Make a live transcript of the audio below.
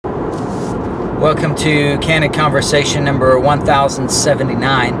Welcome to Candid Conversation number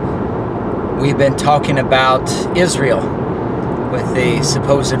 1079. We've been talking about Israel with the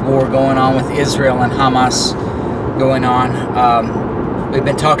supposed war going on with Israel and Hamas going on. We've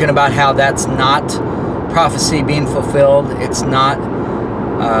been talking about how that's not prophecy being fulfilled. It's not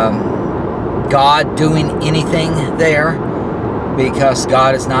God doing anything there, because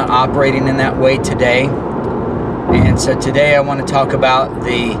God is not operating in that way today. And so today I want to talk about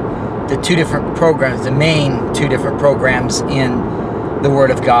the two different programs, the main two different programs in the Word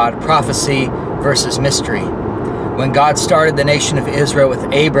of God: prophecy versus mystery. When God started the nation of Israel with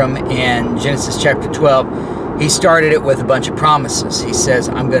Abram in Genesis chapter 12, He started it with a bunch of promises. He says,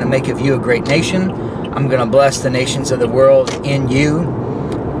 I'm going to make of you a great nation. I'm going to bless the nations of the world in you.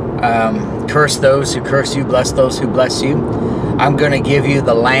 Curse those who curse you, bless those who bless you. I'm going to give you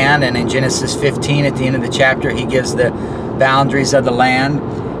the land. And in Genesis 15, at the end of the chapter, He gives the boundaries of the land.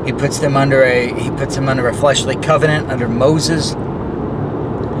 He puts them under a fleshly covenant under Moses.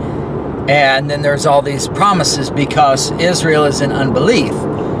 And then there's all these promises because Israel is in unbelief.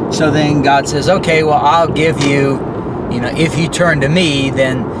 So then God says, okay, well, I'll give you, if you turn to me,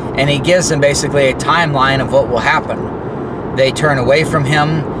 then, and He gives them basically a timeline of what will happen. They turn away from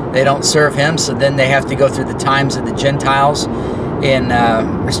Him. They don't serve Him. So then they have to go through the times of the Gentiles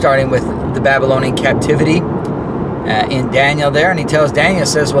starting with the Babylonian captivity. In Daniel there, and He tells Daniel,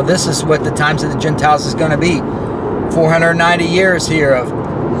 says, well, this is what the times of the Gentiles is going to be. 490 years here of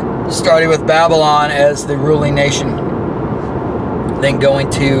starting with Babylon as the ruling nation, then going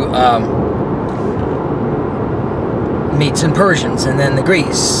to Medes and Persians, and then the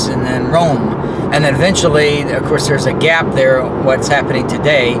Greece, and then Rome, and then eventually, of course, there's a gap there, what's happening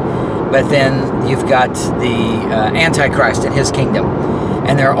today, but then you've got the Antichrist and his kingdom.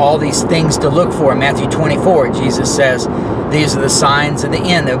 And there are all these things to look for. In Matthew 24, Jesus says, these are the signs of the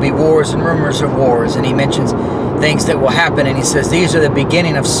end. There will be wars and rumors of wars. And He mentions things that will happen. And He says, these are the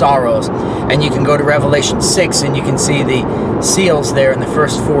beginning of sorrows. And you can go to Revelation 6 and you can see the seals there. And the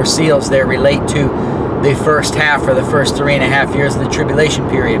first 4 seals there relate to the first half, or the first 3.5 years of the tribulation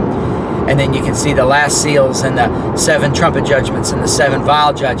period. And then you can see the last seals and the 7 trumpet judgments and the 7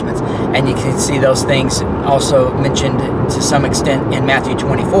 vial judgments. And you can see those things also mentioned to some extent in Matthew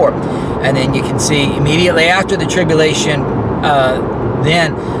 24. And then you can see immediately after the tribulation,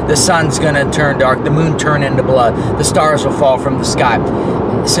 then the sun's going to turn dark, the moon turn into blood, the stars will fall from the sky.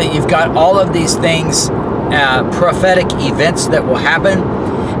 So you've got all of these things, prophetic events that will happen,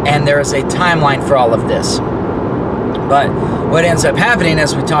 and there is a timeline for all of this. But what ends up happening,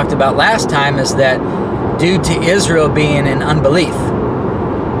 as we talked about last time, is that due to Israel being in unbelief,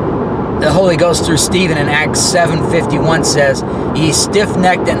 the Holy Ghost through Stephen in Acts 7:51 says, ye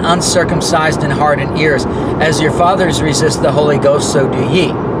stiff-necked and uncircumcised in heart and ears, as your fathers resist the Holy Ghost, so do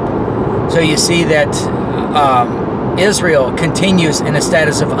ye. So you see that Israel continues in a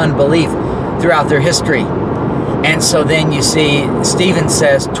status of unbelief throughout their history. And so then you see Stephen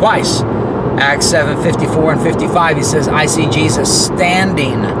says twice, Acts 7:54 and 55, he says, I see Jesus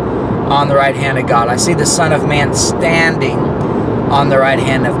standing on the right hand of God. I see the Son of Man standing on the right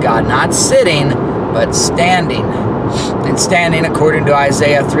hand of God. Not sitting, but standing. And standing, according to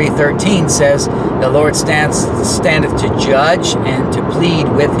Isaiah 3:13, says, the Lord standeth to judge and to plead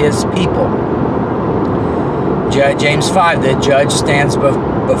with His people. James 5, the judge stands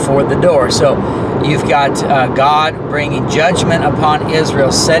before the door. So you've got God bringing judgment upon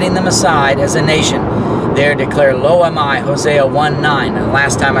Israel, setting them aside as a nation. There declare, lo am I, Hosea 1:9. And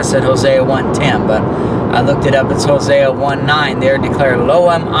last time I said Hosea 1:10, but I looked it up, it's Hosea 1:9. There declare, lo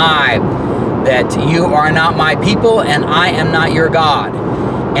am I, that you are not my people, and I am not your God.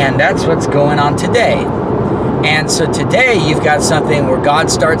 And that's what's going on today. And so today you've got something where God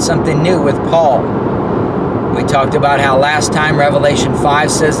starts something new with Paul. We talked about how last time Revelation 5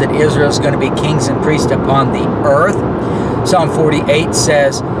 says that Israel is going to be kings and priests upon the earth. Psalm 48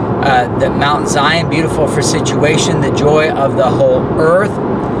 says that Mount Zion, beautiful for situation, the joy of the whole earth,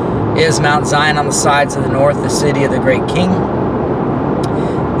 is Mount Zion on the sides of the north, the city of the great king.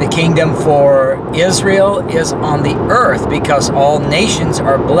 The kingdom for Israel is on the earth, because all nations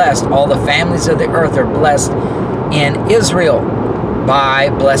are blessed. All the families of the earth are blessed in Israel by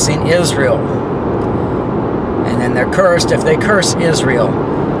blessing Israel. And then they're cursed if they curse Israel.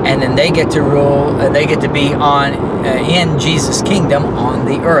 And then they get to rule, they get to be in Jesus' kingdom on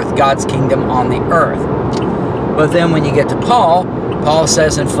the earth, God's kingdom on the earth. But then when you get to Paul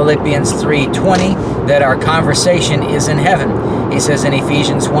says in Philippians 3:20 that our conversation is in heaven. He says in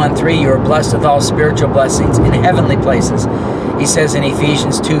Ephesians 1:3, you are blessed with all spiritual blessings in heavenly places. He says in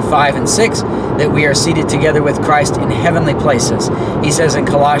Ephesians 2:5 and 6 that we are seated together with Christ in heavenly places. He says in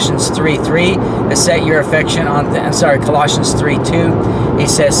Colossians 3:3, to set your affection on, Colossians 3:2, he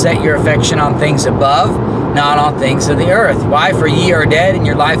says, set your affection on things above, not on things of the earth. Why? For ye are dead, and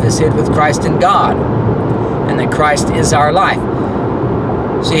your life is hid with Christ in God. And that Christ is our life.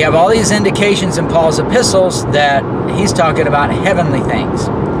 So you have all these indications in Paul's epistles that he's talking about heavenly things.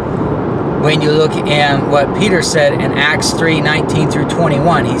 When you look in what Peter said in Acts 3:19 through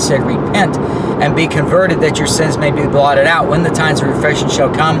 21, he said, repent and be converted that your sins may be blotted out when the times of refreshing shall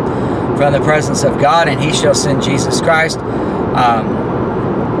come from the presence of God, and he shall send Jesus Christ.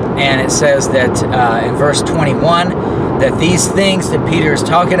 And it says that in verse 21 that these things that Peter is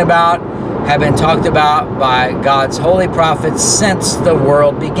talking about have been talked about by God's holy prophets since the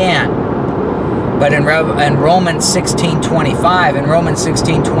world began. But in Romans 16:25,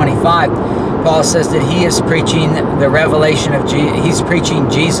 Paul says that he is preaching the revelation of he's preaching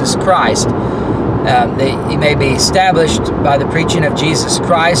Jesus Christ. That he may be established by the preaching of Jesus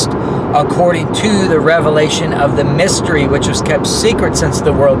Christ according to the revelation of the mystery which was kept secret since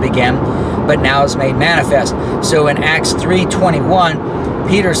the world began, but now is made manifest. So in Acts 3:21,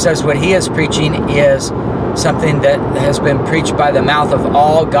 Peter says what he is preaching is something that has been preached by the mouth of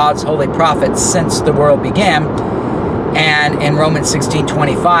all God's holy prophets since the world began. And in Romans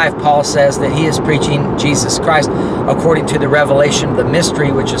 16:25, Paul says that he is preaching Jesus Christ according to the revelation of the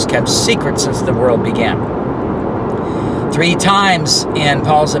mystery which is kept secret since the world began. 3 times in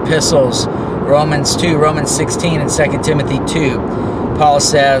Paul's epistles, Romans 2, Romans 16, and 2 Timothy 2, Paul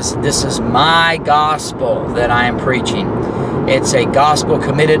says, this is my gospel that I am preaching. It's a gospel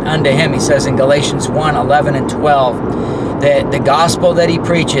committed unto him. He says in Galatians 1, 11 and 12, that the gospel that he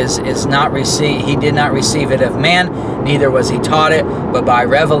preaches is not received, he did not receive it of man, neither was he taught it, but by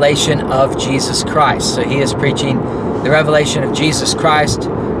revelation of Jesus Christ. So he is preaching the revelation of Jesus Christ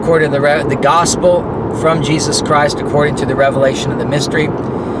according to the gospel from Jesus Christ according to the revelation of the mystery.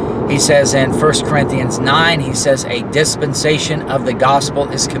 He says in 1 Corinthians 9, he says, a dispensation of the gospel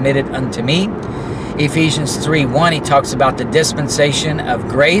is committed unto me. Ephesians 3:1, he talks about the dispensation of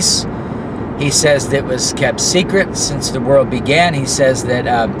grace. He says that it was kept secret since the world began. He says that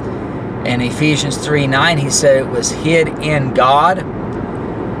in Ephesians 3:9, he said it was hid in God.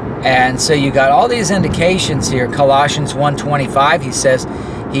 And so you got all these indications here. Colossians 1:25, he says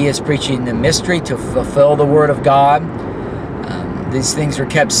he is preaching the mystery to fulfill the word of God. These things were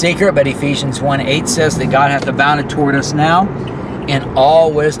kept secret, but Ephesians 1:8 says that God hath abounded toward us now in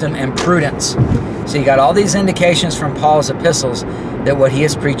all wisdom and prudence. So you got all these indications from Paul's epistles that what he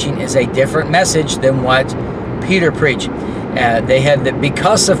is preaching is a different message than what Peter preached.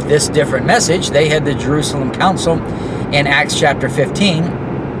 Because of this different message, they had the Jerusalem Council in Acts chapter 15.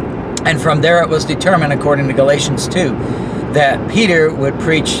 And from there it was determined, according to Galatians 2, that Peter would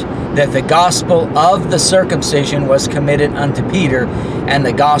preach that the gospel of the circumcision was committed unto Peter, and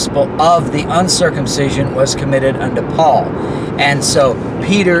the gospel of the uncircumcision was committed unto Paul. And so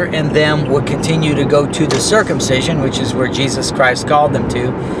Peter and them would continue to go to the circumcision, which is where Jesus Christ called them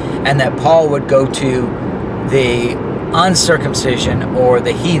to, and that Paul would go to the uncircumcision, or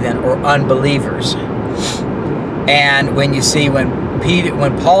the heathen, or unbelievers. And when you see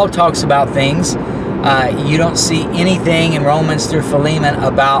when Paul talks about things, you don't see anything in Romans through Philemon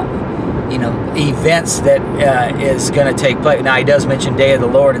about events that is going to take place. Now he does mention Day of the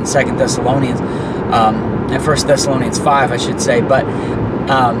Lord in 2 Thessalonians and 1 Thessalonians 5, I should say. But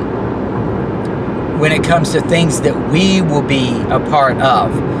when it comes to things that we will be a part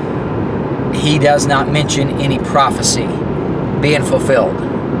of, he does not mention any prophecy being fulfilled.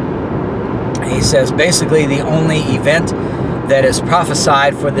 He says basically the only event that is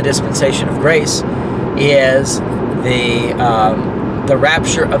prophesied for the dispensation of grace is the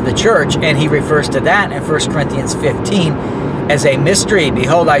rapture of the church, and he refers to that in 1 Corinthians 15 as a mystery.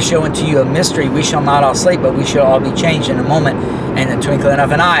 Behold, I show unto you a mystery. We shall not all sleep, but we shall all be changed in a moment, and in the twinkling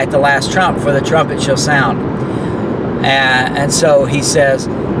of an eye, at the last trump, for the trumpet shall sound. And so he says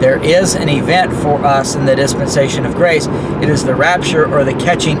there is an event for us in the dispensation of grace. It is the rapture, or the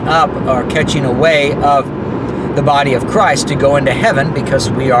catching up or catching away of the body of Christ to go into heaven, because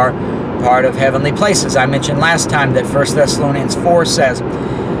we are part of heavenly places. I mentioned last time that 1 Thessalonians 4 says,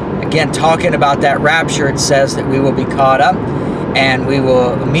 again, talking about that rapture, it says that we will be caught up and we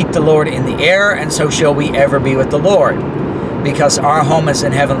will meet the Lord in the air, and so shall we ever be with the Lord. Because our home is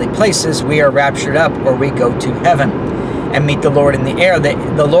in heavenly places, we are raptured up, or we go to heaven and meet the Lord in the air.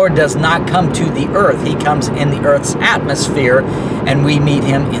 The Lord does not come to the earth. He comes in the earth's atmosphere, and we meet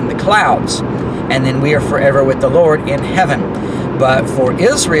him in the clouds. And then we are forever with the Lord in heaven. But for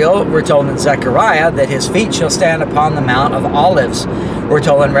Israel, we're told in Zechariah that his feet shall stand upon the Mount of Olives, We're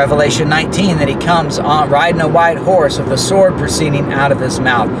told in Revelation 19 that he comes on riding a white horse with a sword proceeding out of his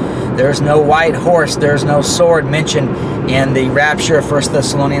mouth. There's no white horse, there's no sword mentioned in the rapture of 1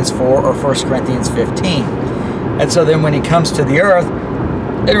 Thessalonians 4 or 1 Corinthians 15. And so then when he comes to the earth,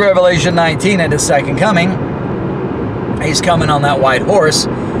 in Revelation 19 at his second coming, he's coming on that white horse,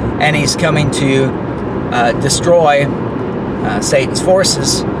 and he's coming to destroy Satan's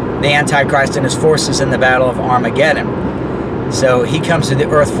forces, the Antichrist and his forces in the battle of Armageddon. So he comes to the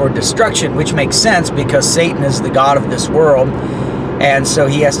earth for destruction, which makes sense because Satan is the god of this world, and so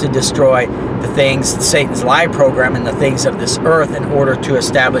he has to destroy the things, Satan's lie program, and the things of this earth in order to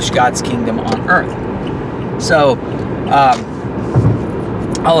establish God's kingdom on earth. So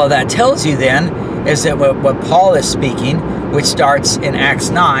all of that tells you then is that what Paul is speaking, which starts in Acts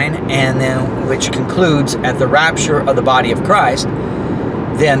 9 and then which concludes at the rapture of the body of Christ,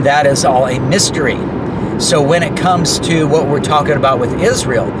 then that is all a mystery. So when it comes to what we're talking about with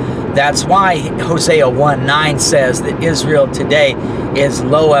Israel, that's why Hosea 1:9 says that Israel today is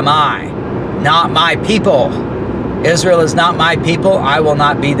lo am I, not my people. Israel is not my people, I will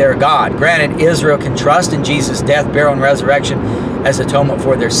not be their God. Granted, Israel can trust in Jesus' death, burial, and resurrection as atonement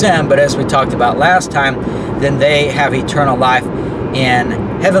for their sin, but as we talked about last time, then they have eternal life in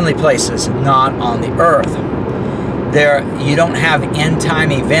heavenly places, not on the earth. There, you don't have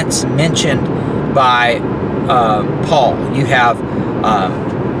end-time events mentioned by Paul. You have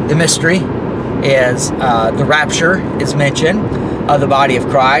the mystery is the rapture is mentioned of the body of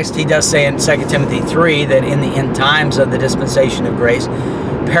Christ. He does say in 2 Timothy 3 that in the end times of the dispensation of grace,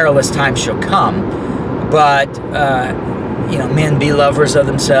 perilous times shall come. But, men be lovers of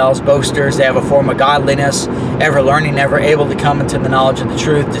themselves, boasters, they have a form of godliness, ever learning, never able to come into the knowledge of the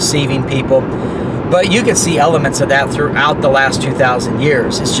truth, deceiving people. But you can see elements of that throughout the last 2,000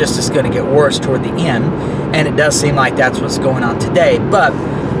 years. It's going to get worse toward the end, and it does seem like that's what's going on today. But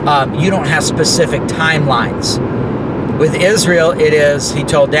you don't have specific timelines. With Israel, it is, he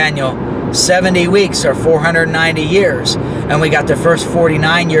told Daniel, 70 weeks or 490 years. And we got the first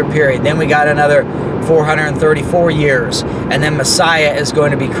 49-year period. Then we got another 434 years. And then Messiah is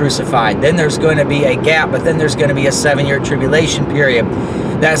going to be crucified. Then there's going to be a gap, but then there's going to be a 7-year tribulation period.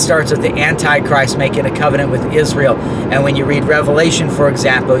 That starts with the Antichrist making a covenant with Israel. And when you read Revelation, for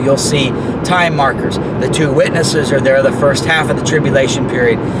example, you'll see time markers. The two witnesses are there the first half of the tribulation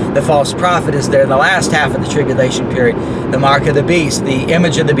period. The false prophet is there the last half of the tribulation period. The mark of the beast, the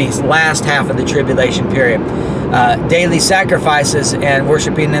image of the beast, last half of the tribulation period. Daily sacrifices and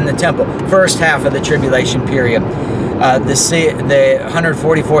worshiping in the temple, first half of the tribulation period. The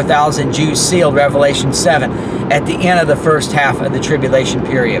 144,000 Jews sealed, Revelation 7, at the end of the first half of the tribulation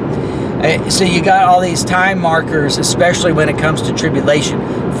period. So you got all these time markers, especially when it comes to tribulation,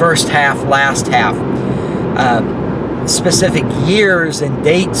 first half, last half. Specific years and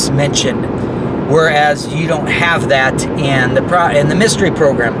dates mentioned, whereas you don't have that in the mystery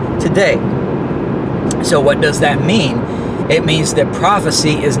program today. So what does that mean? It means that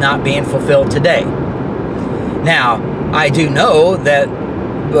prophecy is not being fulfilled today. Now, I do know that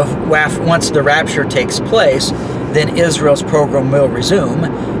once the rapture takes place, then Israel's program will resume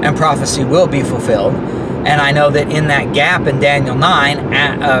and prophecy will be fulfilled. And I know that in that gap in Daniel 9,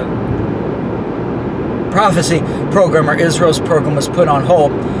 prophecy program, or Israel's program, was put on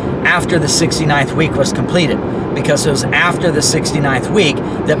hold after the 69th week was completed, because it was after the 69th week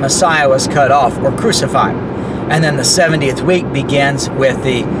that Messiah was cut off or crucified. And then the 70th week begins with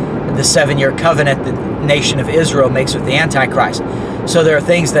the 7-year covenant the nation of Israel makes with the Antichrist. So there are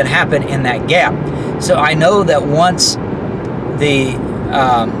things that happen in that gap. So I know that once the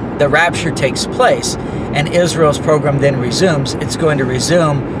rapture takes place and Israel's program then resumes, it's going to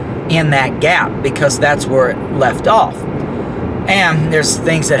resume in that gap because that's where it left off. And there's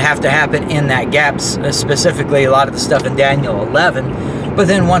things that have to happen in that gap, specifically a lot of the stuff in Daniel 11. But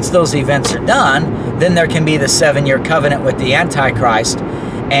then once those events are done, then there can be the 7-year covenant with the Antichrist,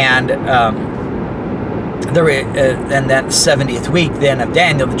 and that 70th week then of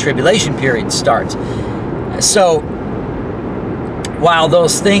Daniel, the tribulation period starts. So while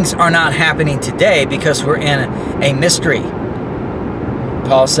those things are not happening today because we're in a mystery,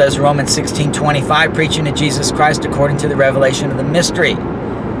 Paul says, Romans 16:25, preaching to Jesus Christ according to the revelation of the mystery.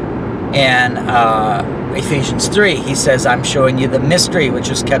 And Ephesians 3, he says, I'm showing you the mystery which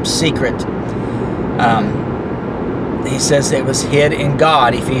was kept secret. He says it was hid in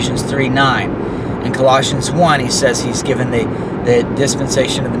God, Ephesians 3:9. In Colossians 1, he says he's given the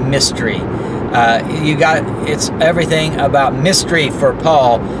dispensation of the mystery. It's everything about mystery for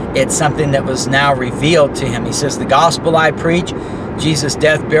Paul It's something that was now revealed to him. He says, the gospel I preach, Jesus'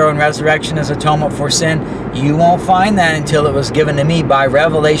 death, burial, and resurrection as atonement for sin, you won't find that until it was given to me by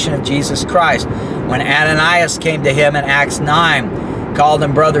revelation of Jesus Christ. When Ananias came to him in Acts 9, called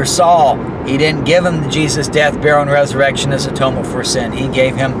him Brother Saul, he didn't give him Jesus' death, burial, and resurrection as atonement for sin. He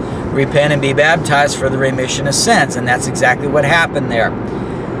gave him repent and be baptized for the remission of sins, and that's exactly what happened there.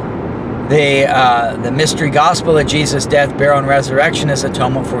 The mystery gospel of Jesus' death, burial, and resurrection as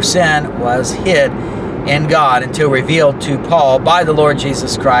atonement for sin was hid in God until revealed to Paul by the Lord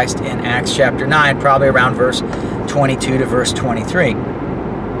Jesus Christ in Acts chapter 9, probably around verse 22 to verse 23.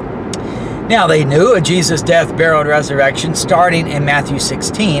 Now, they knew of Jesus' death, burial, and resurrection starting in Matthew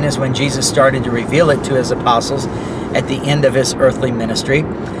 16 is when Jesus started to reveal it to his apostles at the end of his earthly ministry.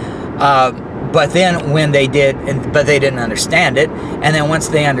 But then when they did, but they didn't understand it. And then once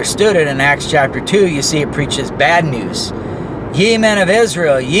they understood it in Acts chapter 2, you see it preaches bad news. Ye men of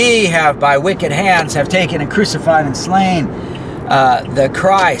Israel, ye have by wicked hands have taken and crucified and slain the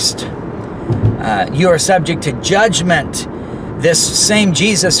Christ. You are subject to judgment. This same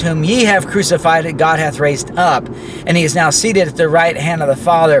Jesus whom ye have crucified, God hath raised up, and he is now seated at the right hand of the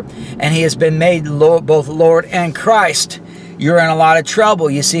Father, and he has been made Lord, both Lord and Christ. You're in a lot of trouble.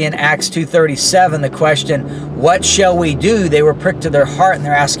 You see in Acts 2:37 the question, what shall we do? They were pricked to their heart, and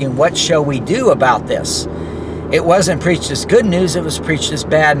they're asking, what shall we do about this? It wasn't preached as good news, it was preached as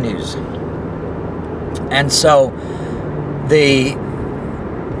bad news. And so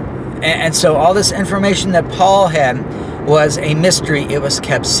all this information that Paul had was a mystery. It was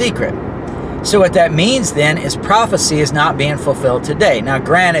kept secret. So what that means then is prophecy is not being fulfilled today. Now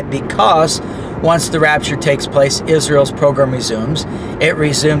granted, because once the rapture takes place, Israel's program resumes. It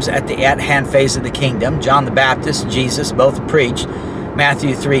resumes at the at-hand phase of the kingdom. John the Baptist, Jesus, both preached.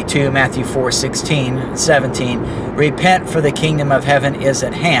 Matthew 3:2, Matthew 4:16, 17. Repent, for the kingdom of heaven is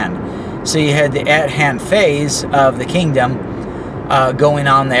at hand. So you had the at-hand phase of the kingdom going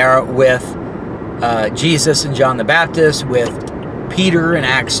on there with Jesus and John the Baptist, with Peter in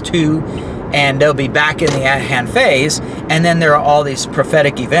Acts 2, and they'll be back in the at-hand phase. And then there are all these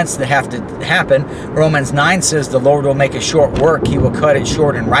prophetic events that have to happen. Romans 9 says the Lord will make a short work. He will cut it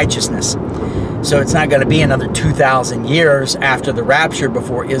short in righteousness. So it's not going to be another 2,000 years after the rapture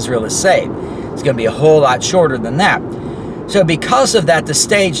before Israel is saved. It's going to be a whole lot shorter than that. So because of that, the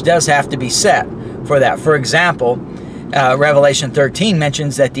stage does have to be set for that. For example, Revelation 13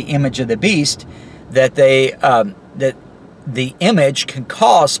 mentions that the image of the beast, that the image can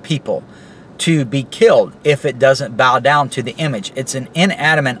cause people to be killed if it doesn't bow down to the image. It's an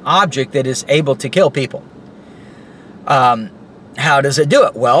inanimate object that is able to kill people. How does it do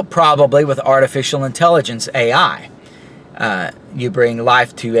it? Well, probably with artificial intelligence, AI. You bring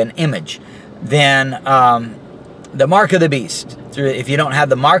life to an image. Then the mark of the beast. If you don't have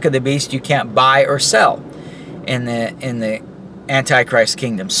the mark of the beast, you can't buy or sell in the Antichrist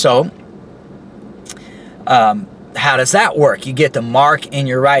kingdom. So how does that work? You get the mark in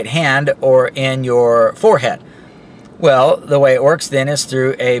your right hand or in your forehead. Well, the way it works then is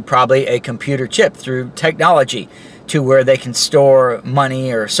through probably a computer chip, through technology, to where they can store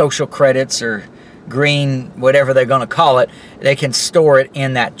money or social credits or green, whatever they're going to call it. They can store it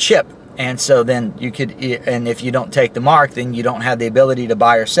in that chip. And so then you could, and if you don't take the mark, then you don't have the ability to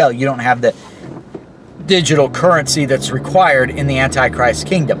buy or sell. You don't have the digital currency that's required in the Antichrist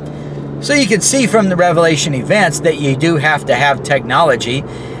kingdom. So you can see from the Revelation events that you do have to have technology.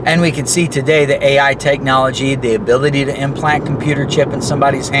 And we can see today the AI technology, the ability to implant computer chip in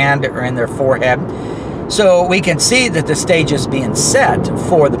somebody's hand or in their forehead. So we can see that the stage is being set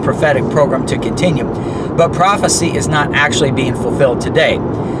for the prophetic program to continue. But prophecy is not actually being fulfilled today.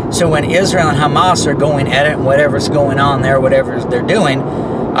 So when Israel and Hamas are going at it, and whatever's going on there, whatever they're doing,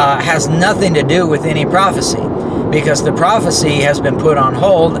 has nothing to do with any prophecy. Because the prophecy has been put on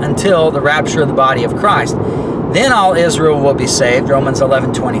hold until the rapture of the body of Christ. Then all Israel will be saved, Romans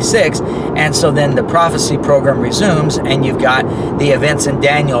 11:26. And so then the prophecy program resumes, and you've got the events in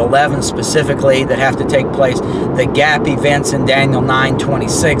Daniel 11 specifically that have to take place, the gap events in Daniel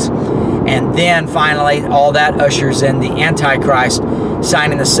 9:26. And then finally, all that ushers in the Antichrist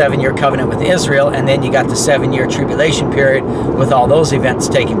signing the 7-year covenant with Israel, and then you got the 7-year tribulation period with all those events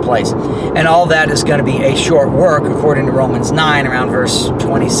taking place. And all that is going to be a short work, according to Romans 9, around verse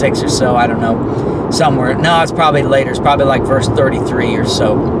 26 or so, I don't know, somewhere. No, it's probably later. It's probably like verse 33 or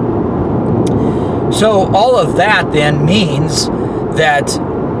so. So all of that then means that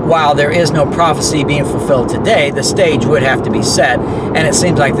while there is no prophecy being fulfilled today, the stage would have to be set, and it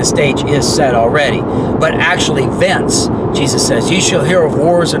seems like the stage is set already. But actually events, Jesus says, "You shall hear of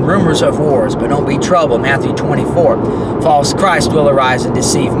wars and rumors of wars, but don't be troubled." Matthew 24, false Christ will arise and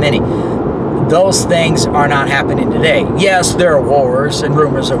deceive many. Those things are not happening today. Yes, there are wars and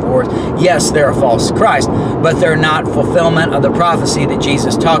rumors of wars. Yes, there are false Christ, but they're not fulfillment of the prophecy that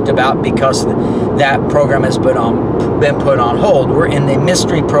Jesus talked about, because that program has been put on hold. We're in the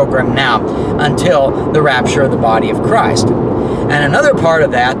mystery program now until the rapture of the body of Christ. And another part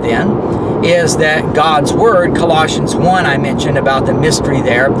of that then is that God's Word, Colossians 1, I mentioned about the mystery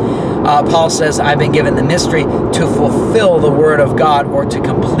there. Paul says, "I've been given the mystery to fulfill the Word of God," or to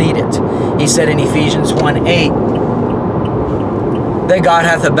complete it. He said in Ephesians 1:8, that God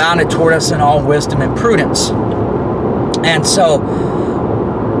hath abounded toward us in all wisdom and prudence. And so,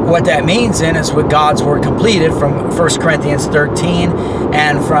 what that means then is with God's Word completed, from 1 Corinthians 13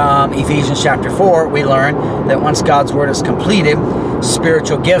 and from Ephesians chapter 4, we learn that once God's Word is completed,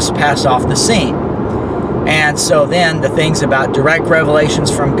 spiritual gifts pass off the scene. And so then the things about direct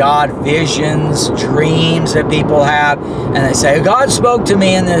revelations from God, visions, dreams that people have, and they say, "God spoke to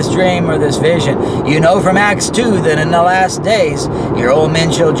me in this dream or this vision." You know from Acts 2 that in the last days, your old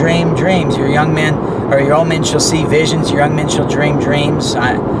men shall dream dreams, your young men, or your old men shall see visions, your young men shall dream dreams.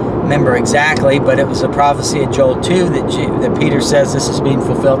 I remember exactly, but it was a prophecy of Joel 2 that Peter says this is being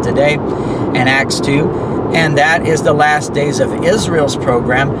fulfilled today in Acts 2. And that is the last days of Israel's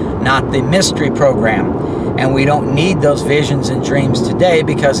program, not the mystery program. And we don't need those visions and dreams today,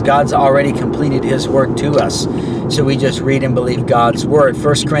 because God's already completed His Word to us. So we just read and believe God's Word.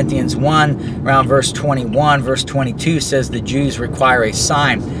 1 Corinthians 1, around verse 21, verse 22 says the Jews require a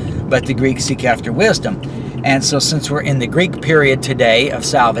sign, but the Greeks seek after wisdom. And so since we're in the Greek period today of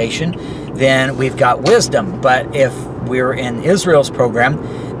salvation, then we've got wisdom. But if we're in Israel's program,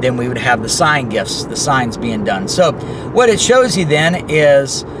 then we would have the sign gifts, the signs being done. So what it shows you then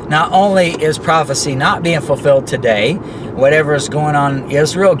is not only is prophecy not being fulfilled today, whatever is going on in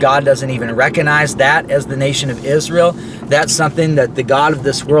Israel, God doesn't even recognize that as the nation of Israel. That's something that the God of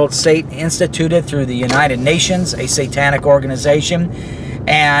this world, Satan, instituted through the United Nations, a satanic organization,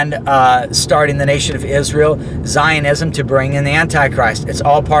 and starting the nation of Israel, Zionism, to bring in the Antichrist. It's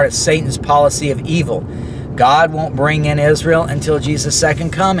all part of Satan's policy of evil. God won't bring in Israel until Jesus'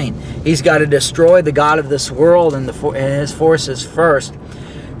 second coming. He's got to destroy the God of this world and his forces first.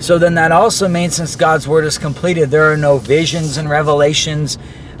 So then that also means, since God's Word is completed, there are no visions and revelations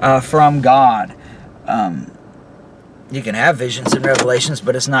from God. You can have visions and revelations,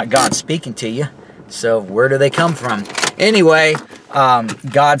 but it's not God speaking to you. So where do they come from? Anyway,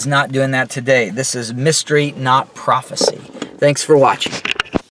 God's not doing that today. This is mystery, not prophecy. Thanks for watching.